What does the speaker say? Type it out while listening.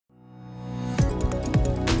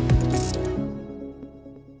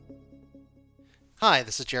Hi,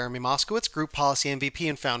 this is Jeremy Moskowitz, Group Policy MVP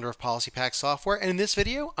and founder of PolicyPak Software. And in this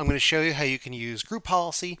video, I'm going to show you how you can use Group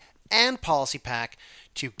Policy and PolicyPak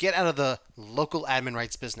to get out of the local admin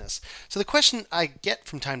rights business. So the question I get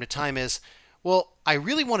from time to time is, well, I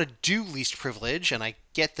really want to do least privilege, and I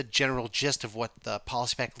get the general gist of what the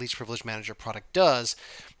PolicyPak Least Privilege Manager product does,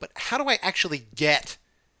 but how do I actually get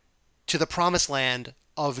to the promised land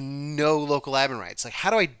of no local admin rights? Like,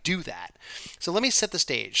 how do I do that? So let me set the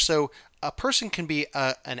stage. So a person can be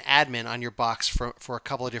an admin on your box for a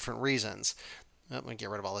couple of different reasons. Let me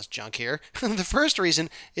get rid of all this junk here. The first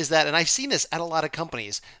reason is that, and I've seen this at a lot of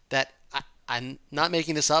companies, that I'm not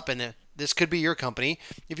making this up, and this could be your company.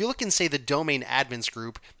 If you look in, say, the domain admins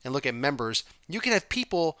group and look at members, you can have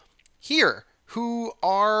people here who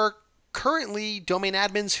are currently domain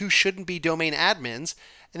admins who shouldn't be domain admins.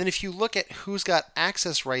 And then if you look at who's got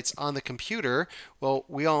access rights on the computer, well,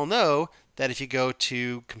 we all know that if you go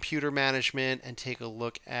to computer management and take a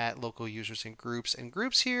look at local users and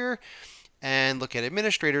groups here, and look at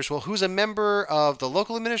administrators, well, who's a member of the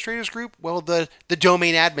local administrators group? Well, the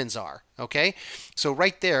domain admins are, okay? So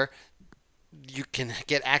right there, you can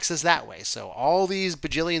get access that way. So all these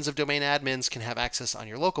bajillions of domain admins can have access on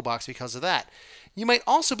your local box because of that. You might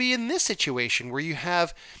also be in this situation where you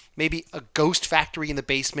have maybe a ghost factory in the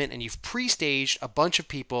basement and you've pre-staged a bunch of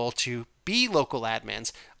people to be local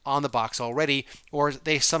admins on the box already, or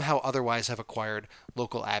they somehow otherwise have acquired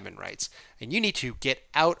local admin rights. And you need to get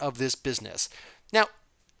out of this business. Now,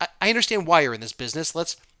 I understand why you're in this business.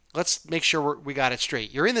 Let's make sure we got it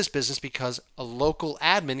straight. You're in this business because a local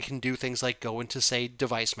admin can do things like go into, say,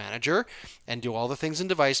 Device Manager and do all the things in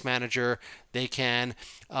Device Manager. They can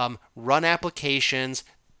run applications.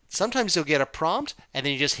 Sometimes you'll get a prompt and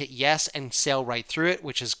then you just hit yes and sail right through it,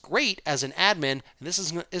 which is great as an admin. And this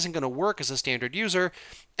isn't going to work as a standard user.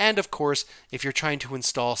 And of course, if you're trying to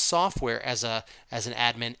install software as an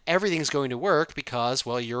admin, everything's going to work because,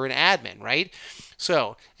 well, you're an admin, right?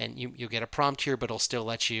 So, and you'll get a prompt here, but it'll still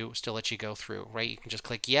let you go through, right? You can just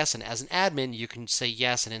click yes, and as an admin, you can say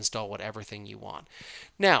yes and install whatever thing you want.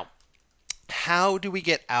 Now, how do we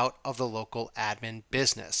get out of the local admin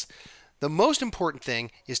business? The most important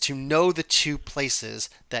thing is to know the two places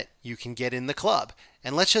that you can get in the club.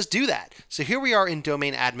 And let's just do that. So here we are in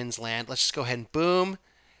domain admins land. Let's just go ahead and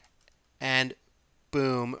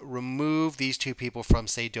boom, remove these two people from,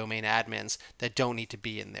 say, domain admins that don't need to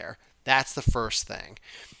be in there. That's the first thing.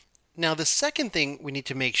 Now, the second thing we need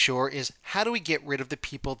to make sure is how do we get rid of the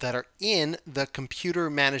people that are in the computer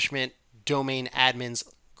management domain admins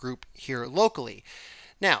group here locally.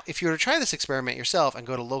 Now, if you were to try this experiment yourself and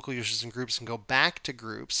go to local users and groups and go back to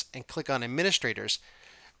groups and click on administrators,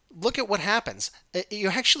 look at what happens. You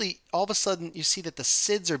actually, all of a sudden, you see that the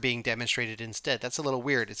SIDs are being demonstrated instead. That's a little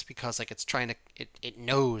weird. It's because like it's trying to, it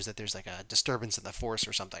knows that there's like a disturbance in the force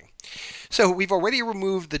or something. So we've already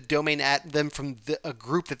removed the domain them from a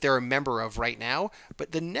group that they're a member of right now.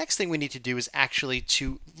 But the next thing we need to do is actually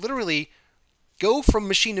to literally go from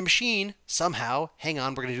machine to machine somehow. Hang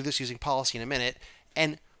on, we're going to do this using policy in a minute.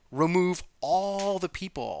 And remove all the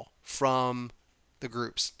people from the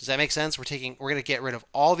groups. Does that make sense? We're going to get rid of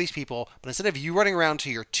all these people, but instead of you running around to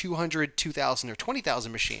your 200, 2,000, or 20,000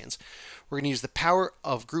 machines, we're going to use the power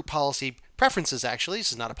of group policy preferences, actually.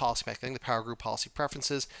 This is not a PolicyPak thing, the power of group policy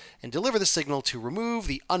preferences, and deliver the signal to remove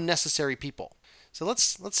the unnecessary people. So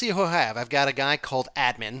let's see who I have. I've got a guy called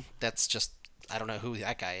admin. That's just, I don't know who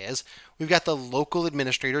that guy is. We've got the local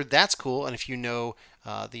administrator. That's cool. And if you know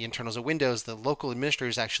the internals of Windows, the local administrator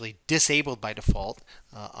is actually disabled by default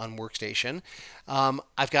on Workstation.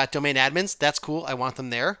 I've got domain admins. That's cool. I want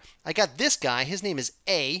them there. I got this guy. His name is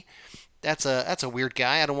A. That's a weird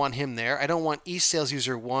guy. I don't want him there. I don't want eSales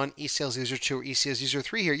User 1, eSales User 2, or eSales User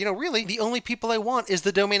 3 here. You know, really, the only people I want is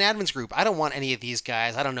the domain admins group. I don't want any of these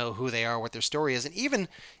guys. I don't know who they are, what their story is. And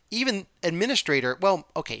even administrator, well,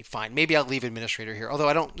 okay, fine. Maybe I'll leave administrator here,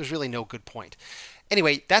 although there's really no good point.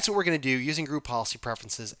 Anyway, that's what we're going to do using group policy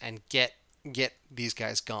preferences and get these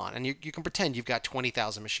guys gone. And you can pretend you've got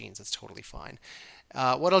 20,000 machines. That's totally fine.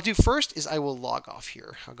 What I'll do first is I will log off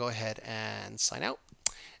here. I'll go ahead and sign out.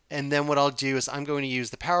 And then what I'll do is I'm going to use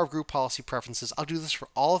the power of group policy preferences. I'll do this for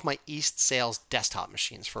all of my East Sales desktop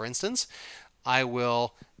machines. For instance, I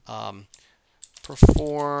will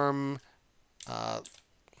perform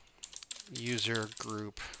user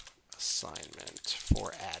group assignment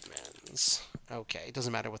for admins. Okay, it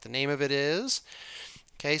doesn't matter what the name of it is.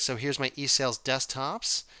 Okay, so here's my eSales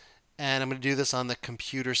desktops. And I'm going to do this on the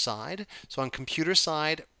computer side. So on computer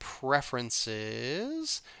side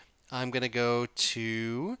preferences, I'm going to go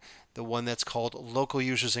to the one that's called local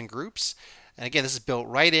users and groups. And again, this is built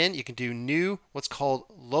right in. You can do new, what's called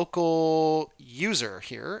local user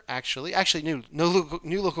here. Actually, new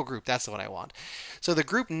local group. That's the one I want. So the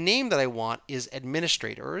group name that I want is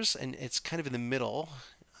administrators, and it's kind of in the middle.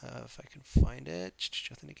 If I can find it,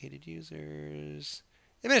 authenticated users,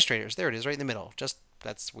 administrators. There it is, right in the middle.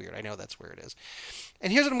 That's weird. I know that's where it is.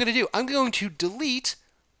 And here's what I'm going to do. I'm going to delete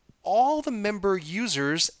all the member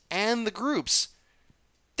users and the groups.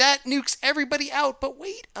 That nukes everybody out. But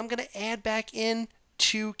wait, I'm going to add back in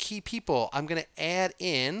 2 key people. I'm going to add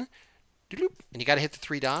in, and you got to hit the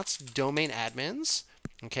 3 dots, domain admins.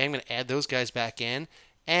 Okay, I'm going to add those guys back in.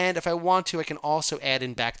 And if I want to, I can also add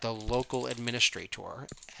in back the local administrator.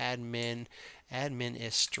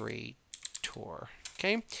 Administrator.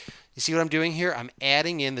 Okay, you see what I'm doing here? I'm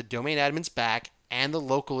adding in the domain admins back and the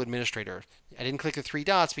local administrator. I didn't click the 3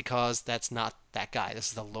 dots because that's not that guy. This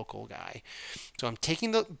is the local guy. So I'm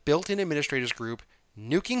taking the built-in administrators group,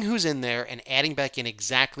 nuking who's in there, and adding back in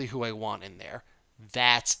exactly who I want in there.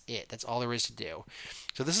 That's it. That's all there is to do.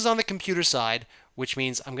 So this is on the computer side, which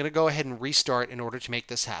means I'm going to go ahead and restart in order to make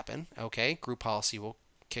this happen. Okay, group policy will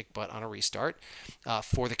kick butt on a restart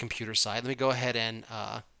for the computer side. Let me go ahead and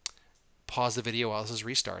pause the video while this is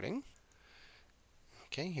restarting.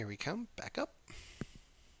 Okay, here we come. Back up.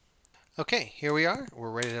 Okay, here we are.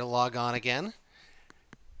 We're ready to log on again.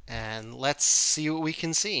 And let's see what we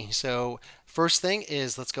can see. So first thing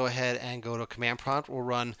is let's go ahead and go to command prompt. We'll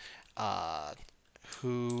run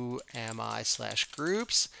who am I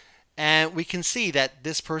 /groups. And we can see that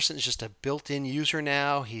this person is just a built-in user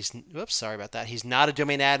now. Whoops, sorry about that. He's not a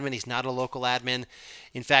domain admin. He's not a local admin.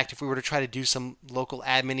 In fact, if we were to try to do some local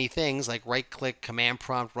admin-y things like right-click, command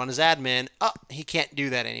prompt, run as admin, he can't do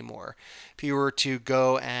that anymore. If you were to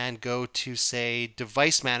go to, say,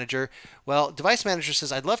 device manager, well, device manager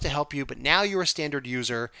says, I'd love to help you, but now you're a standard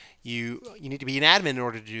user. You need to be an admin in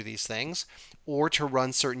order to do these things, or to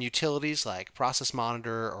run certain utilities like process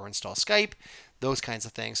monitor or install Skype. Those kinds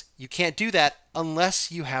of things. You can't do that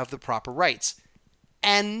unless you have the proper rights.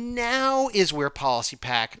 And now is where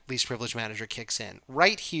PolicyPak Least Privilege Manager kicks in.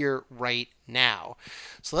 Right here, right now.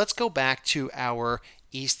 So let's go back to our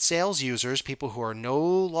East Sales users, people who are no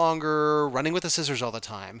longer running with the scissors all the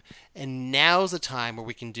time. And now's the time where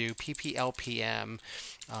we can do PPLPM,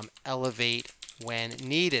 elevate when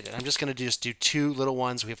needed. And I'm just going to just do 2 little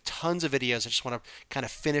ones. We have tons of videos. I just want to kind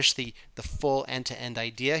of finish the full end-to-end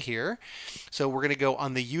idea here. So we're going to go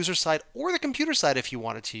on the user side or the computer side if you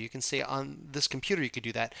wanted to. You can say on this computer you could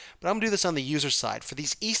do that. But I'm going to do this on the user side. For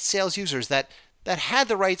these East Sales users that had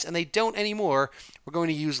the rights and they don't anymore, we're going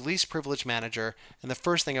to use Least Privilege Manager. And the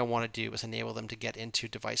first thing I want to do is enable them to get into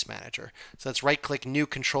Device Manager. So let's right-click New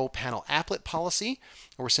Control Panel Applet Policy.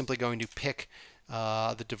 And we're simply going to pick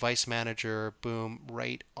the device manager, boom,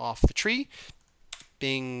 right off the tree.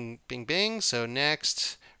 Bing, bing, bing. So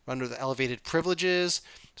next, run with the elevated privileges.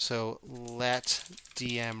 So let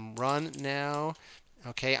DM run now.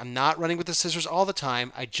 Okay, I'm not running with the scissors all the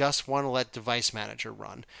time. I just want to let device manager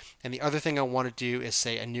run. And the other thing I want to do is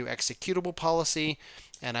say a new executable policy.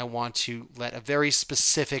 And I want to let a very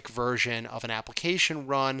specific version of an application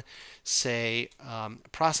run, say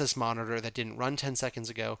process monitor that didn't run 10 seconds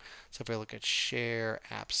ago. So if I look at share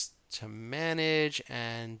apps to manage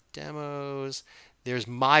and demos, there's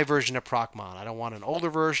my version of ProcMon. I don't want an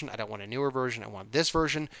older version. I don't want a newer version. I want this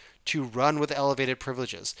version to run with elevated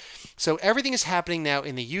privileges. So everything is happening now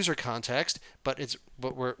in the user context, but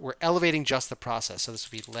we're elevating just the process. So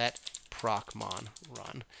this would be let ProcMon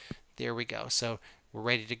run. There we go. So we're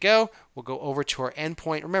ready to go. We'll go over to our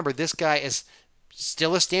endpoint. Remember, this guy is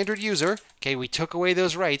still a standard user. Okay, we took away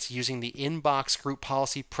those rights using the inbox group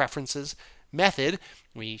policy preferences method.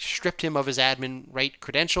 We stripped him of his admin right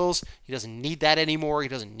credentials. He doesn't need that anymore. He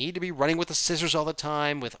doesn't need to be running with the scissors all the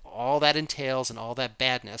time with all that entails and all that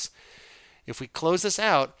badness. If we close this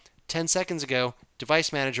out, 10 seconds ago,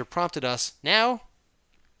 Device Manager prompted us. Now,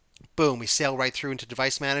 boom, we sail right through into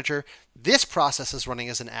Device Manager. This process is running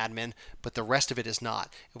as an admin, but the rest of it is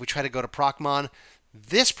not. If we try to go to ProcMon,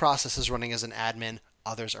 this process is running as an admin,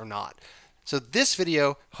 others are not. So this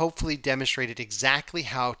video hopefully demonstrated exactly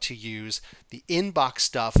how to use the inbox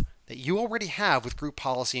stuff that you already have with group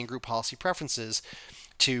policy and group policy preferences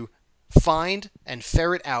to find and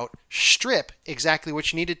ferret out, strip exactly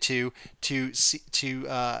what you needed to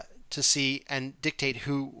see and dictate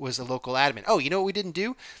who was a local admin. Oh, you know what we didn't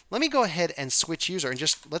do? Let me go ahead and switch user and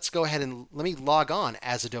let's go ahead and let me log on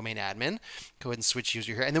as a domain admin. Go ahead and switch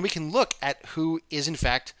user here. And then we can look at who is in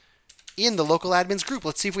fact in the local admins group.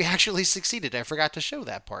 Let's see if we actually succeeded. I forgot to show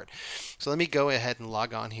that part. So let me go ahead and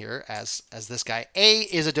log on here as this guy. A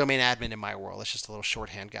is a domain admin in my world. It's just a little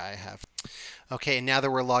shorthand guy I have. Okay, and now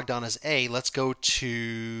that we're logged on as A, let's go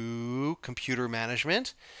to computer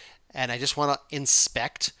management. And I just want to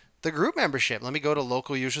inspect the group membership. Let me go to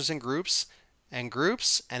local users and groups and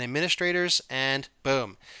administrators, and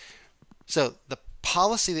boom. So the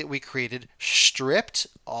policy that we created stripped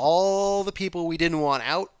all the people we didn't want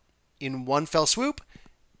out in one fell swoop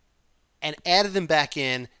and added them back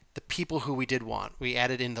in, the people who we did want. We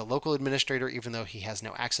added in the local administrator, even though he has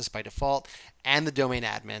no access by default, and the domain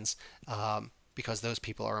admins, because those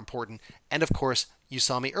people are important. And of course, you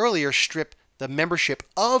saw me earlier strip the membership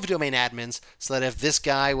of domain admins so that if this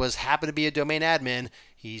guy happened to be a domain admin,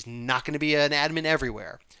 he's not going to be an admin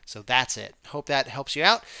everywhere. So that's it. Hope that helps you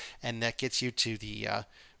out, and that gets you to the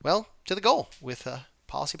to the goal with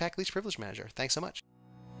PolicyPak Least Privilege Manager. Thanks so much.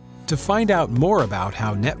 To find out more about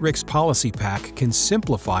how Netwrix PolicyPak can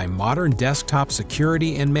simplify modern desktop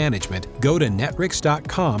security and management, go to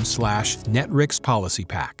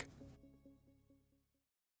netwrix.com/NetwrixPolicyPak.